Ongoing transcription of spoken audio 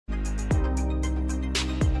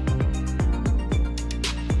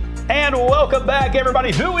And welcome back,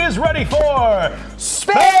 everybody who is ready for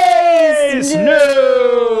Space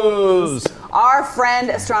News! Our friend,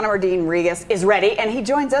 Astronomer Dean Regas, is ready, and he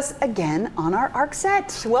joins us again on our ARC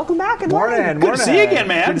set. Welcome back. Good morning. Good to see you again,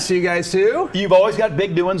 man. Good to see you guys, too. You've always got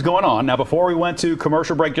big doings going on. Now, before we went to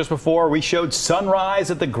commercial break just before, we showed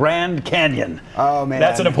sunrise at the Grand Canyon. Oh, man.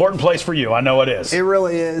 That's an important place for you. I know it is. It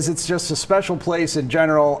really is. It's just a special place in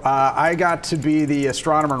general. I got to be the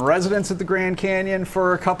astronomer in residence at the Grand Canyon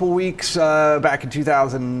for a couple weeks back in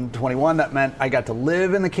 2021. That meant I got to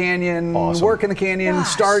live in the canyon, work in the canyon,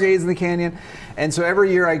 stargaze in the canyon. And so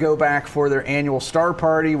every year I go back for their annual star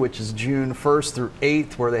party, which is June 1st through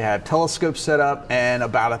 8th, where they have telescopes set up, and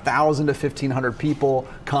about 1,000 to 1,500 people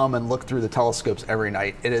come and look through the telescopes every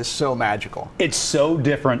night. It is so magical. It's so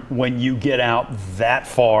different when you get out that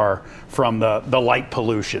far from the light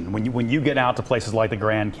pollution. When you get out to places like the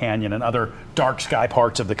Grand Canyon and other dark sky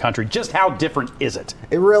parts of the country, just how different is it?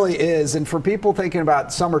 It really is. And for people thinking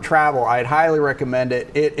about summer travel, I'd highly recommend it.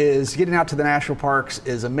 It is, getting out to the national parks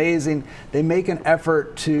is amazing. They make an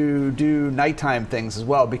effort to do nighttime things as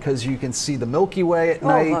well, because you can see the Milky Way at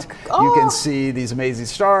night. You can see these amazing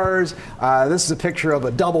stars. This is a picture of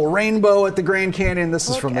a double rainbow at the Grand Canyon. This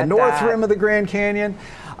is from the north rim of the Grand Canyon.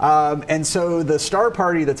 And so the star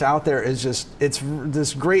party that's out there is just, it's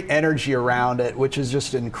this great energy around it, which is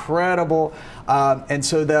just incredible. And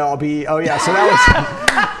so there'll be, so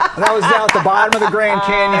that was down at the bottom of the Grand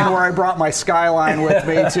Canyon, where I brought my skyline with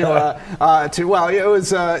me it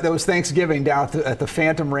was Thanksgiving down at the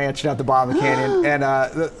Phantom Ranch down at the bottom of the canyon. And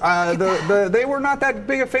they were not that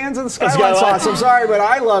big of fans of the skyline sauce. I'm sorry, but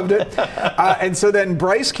I loved it. And so then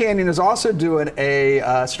Bryce Canyon is also doing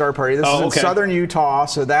a star party. This is in southern Utah,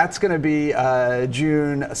 so that's going to be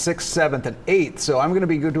June 6th, 7th, and 8th. So I'm going to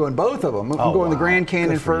be doing both of them. I'm going to the Grand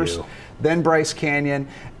Canyon first, then Bryce Canyon.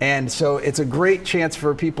 And so it's a great chance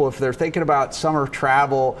for people, if they're thinking about summer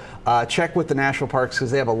travel, check with the national parks,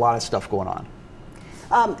 because they have a lot of stuff going on.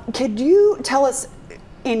 Could you tell us,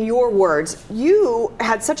 in your words, you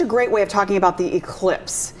had such a great way of talking about the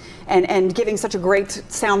eclipse and giving such a great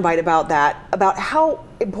soundbite about that, about how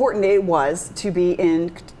important it was to be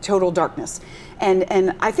in total darkness.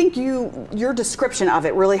 And I think your description of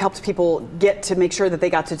it really helped people get to make sure that they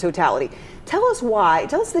got to totality. Tell us why.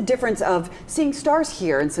 Tell us the difference of seeing stars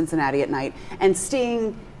here in Cincinnati at night and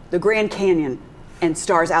seeing the Grand Canyon and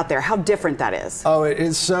stars out there, how different that is. Oh, it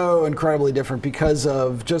is so incredibly different because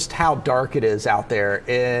of just how dark it is out there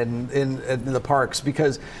in the parks.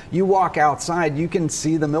 Because you walk outside, you can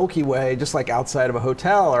see the Milky Way just like outside of a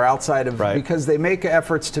hotel or outside of, because they make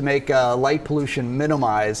efforts to make light pollution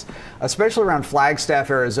minimize, especially around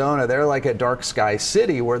Flagstaff, Arizona. They're like a dark sky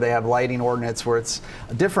city where they have lighting ordinance where it's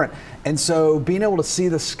different. And so being able to see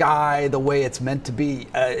the sky the way it's meant to be,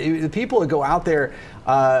 the people that go out there,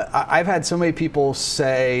 I've had so many people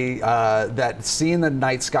say that seeing the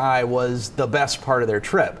night sky was the best part of their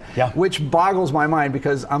trip, which boggles my mind,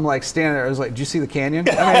 because I'm like standing there, I was like, "Did you see the canyon?"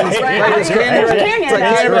 I mean, it's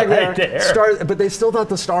canyon right there. Stars, but they still thought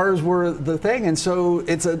the stars were the thing, and so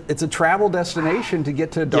it's a travel destination to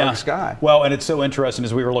get to a dark sky. Well, and it's so interesting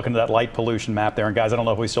as we were looking at that light pollution map there, and guys, I don't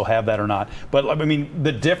know if we still have that or not, but I mean,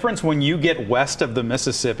 the difference when you get west of the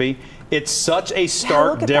Mississippi, it's such a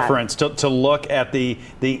stark difference to look at the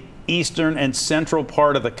eastern and central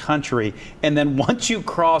part of the country, and then once you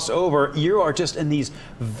cross over, you are just in these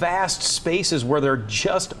vast spaces where there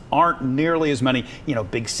just aren't nearly as many,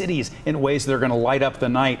 big cities in ways that are going to light up the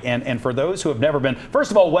night. And for those who have never been,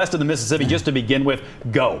 first of all, west of the Mississippi, just to begin with,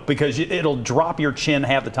 go, because it'll drop your chin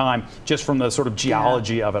half the time just from the sort of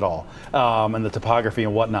geology of it all, and the topography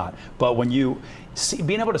and whatnot. But when you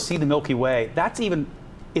being able to see the Milky Way,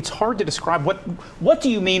 it's hard to describe. What do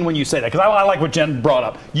you mean when you say that? Because I like what Jen brought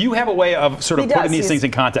up. You have a way of sort of putting these things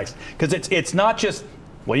in context, because it's not just,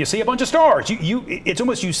 well, you see a bunch of stars. It's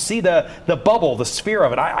almost, you see the bubble, the sphere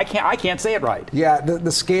of it. I can't say it right. Yeah,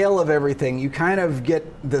 the scale of everything. You kind of get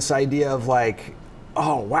this idea of like,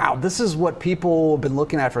 oh wow, this is what people have been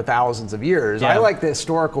looking at for thousands of years. I like the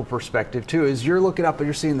historical perspective too, is you're looking up and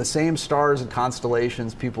you're seeing the same stars and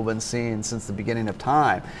constellations people have been seeing since the beginning of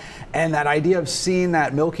time. And that idea of seeing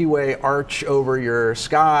that Milky Way arch over your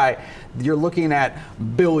sky, you're looking at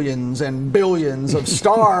billions and billions of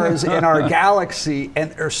stars in our galaxy,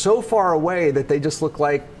 and they're so far away that they just look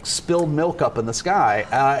like spilled milk up in the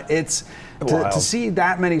sky. To see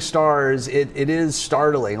that many stars, it is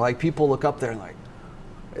startling. Like, people look up there and like,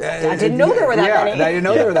 I didn't know there were that many. I didn't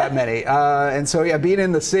know there were that many. And so, yeah, being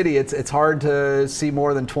in the city, it's hard to see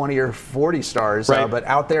more than 20 or 40 stars. But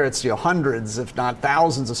out there, it's hundreds, if not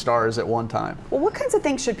thousands of stars at one time. Well, what kinds of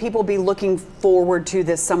things should people be looking forward to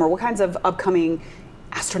this summer? What kinds of upcoming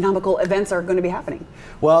astronomical events are going to be happening?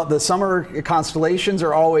 Well, the summer constellations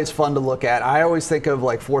are always fun to look at. I always think of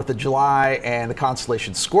like 4th of July and the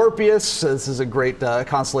constellation Scorpius. This is a great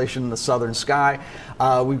constellation in the southern sky.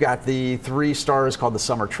 We've got the 3 stars called the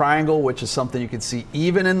Summer Triangle, which is something you can see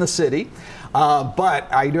even in the city.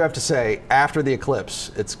 But I do have to say, after the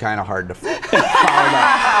eclipse, it's kind of hard to follow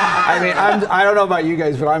that. I mean, I don't know about you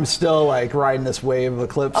guys, but I'm still like riding this wave of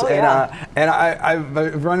eclipse. Oh, and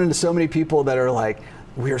I've run into so many people that are like,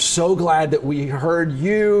 we are so glad that we heard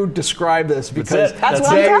you describe this, because that's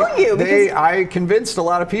what I'm telling you. I convinced a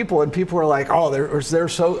lot of people, and people were like, "Oh, they're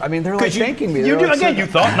so." I mean, they're like thanking me. You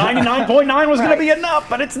thought 99.9 was going to be enough,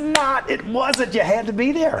 but it's not. It wasn't. You had to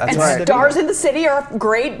be there. That's and right. Stars in the city are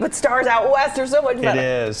great, but stars out west are so much better. It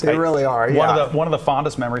is. They really are. Yeah. One of the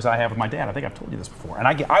fondest memories I have with my dad. I think I've told you this before. And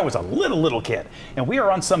I was a little kid, and we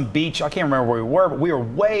were on some beach. I can't remember where we were, but we were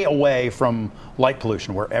way away from light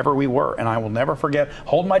pollution, wherever we were. And I will never forget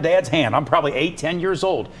holding my dad's hand. I'm probably 8, 10 years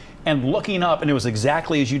old, and looking up, and it was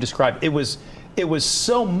exactly as you described. It was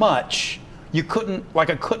so much I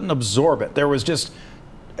couldn't absorb it. There was just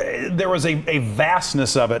a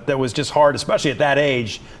vastness of it that was just hard, especially at that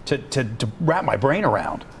age, to wrap my brain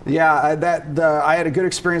around. Yeah, I had a good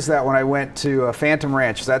experience of that when I went to Phantom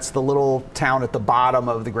Ranch. That's the little town at the bottom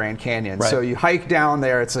of the Grand Canyon. Right. So you hike down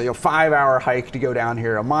there. It's a 5-hour hike to go down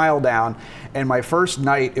here, a mile down. And my first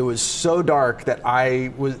night, it was so dark that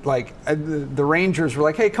I was like, the rangers were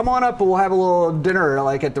like, "Hey, come on up, and we'll have a little dinner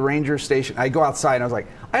like at the ranger station." I go outside, and I was like,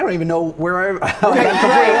 I don't even know where I'm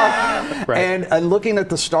Right. And looking at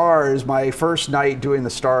the stars, my first night doing the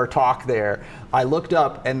star talk there, I looked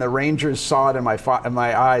up, and the rangers saw it in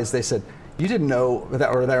my eyes. They said, "You didn't know that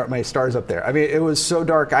there were my stars up there." I mean, it was so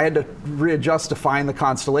dark. I had to readjust to find the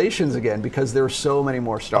constellations again, because there were so many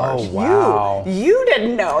more stars. Oh, wow. You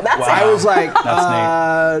didn't know. That's I was like,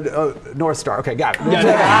 That's North Star. Okay, got it.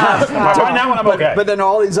 Right now when I'm okay. But then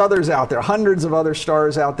all these others out there, hundreds of other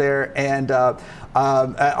stars out there, and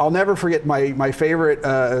I'll never forget my favorite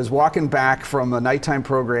is walking back from a nighttime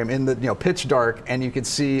program in the pitch dark, and you could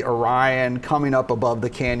see Orion coming up above the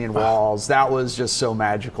canyon walls. That was just so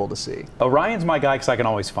magical to see. Orion's my guy because I can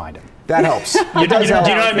always find him. That helps. Do you know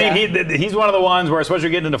what I mean? He's one of the ones where, especially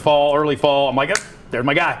getting into fall, early fall, I'm like, there's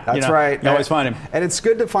my guy. That's right. You always find him. And it's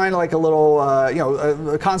good to find like a little,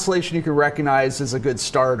 a constellation you can recognize as a good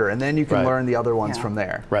starter, and then you can learn the other ones from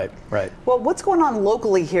there. Right. Well, what's going on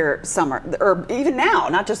locally here summer, or even now,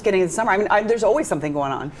 not just getting into summer? I mean, there's always something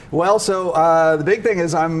going on. Well, so the big thing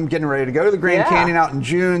is I'm getting ready to go to the Grand Canyon out in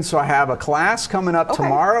June, so I have a class coming up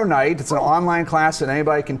tomorrow night. It's an online class that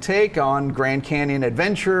anybody can take on Grand Canyon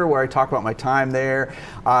Adventure, where I talk about my time there,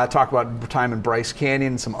 talk about time in Bryce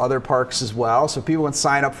Canyon and some other parks as well. So people can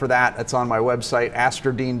sign up for that. That's on my website,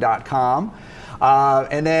 astrodean.com.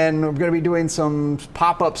 And then we're going to be doing some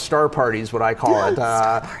pop-up star parties, what I call it,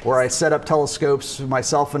 where I set up telescopes,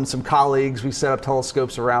 myself and some colleagues. We set up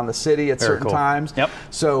telescopes around the city at certain times. Yep.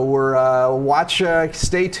 So we're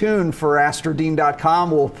stay tuned for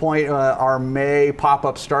astrodean.com. We'll point our May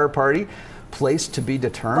pop-up star party. Place to be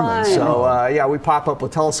determined. Fun. So we pop up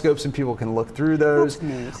with telescopes, and people can look through those.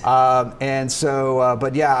 And so,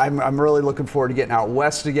 but yeah, I'm really looking forward to getting out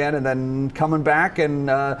west again, and then coming back. And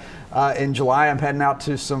in July, I'm heading out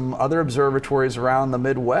to some other observatories around the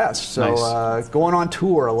Midwest. So going on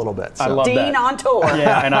tour a little bit. So. I love that. Dean on tour.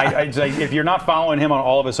 Yeah, and if you're not following him on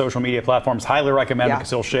all of his social media platforms, highly recommend because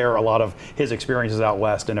he'll share a lot of his experiences out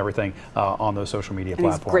west and everything on those social media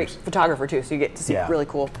platforms. He's a great photographer too, so you get to see really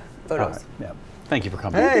cool photos. Yeah. Thank you for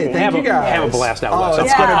coming. Hey, thank you guys. Have a blast out west.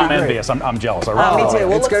 It's gonna be I'm envious. I'm jealous. Me too.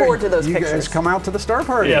 We'll look forward to those pictures. You guys come out to the star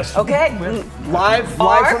party. Yes. Okay. Live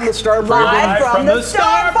from the star party. Live from the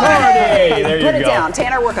star party. There you Put it go. down.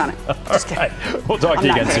 Tanner, work on it. All right. We'll talk to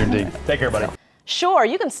you again soon, Dean. Take care, buddy. Sure,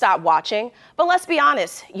 you can stop watching, but let's be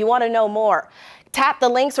honest, you want to know more. Tap the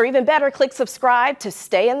links, or even better, click subscribe to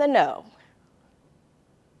stay in the know.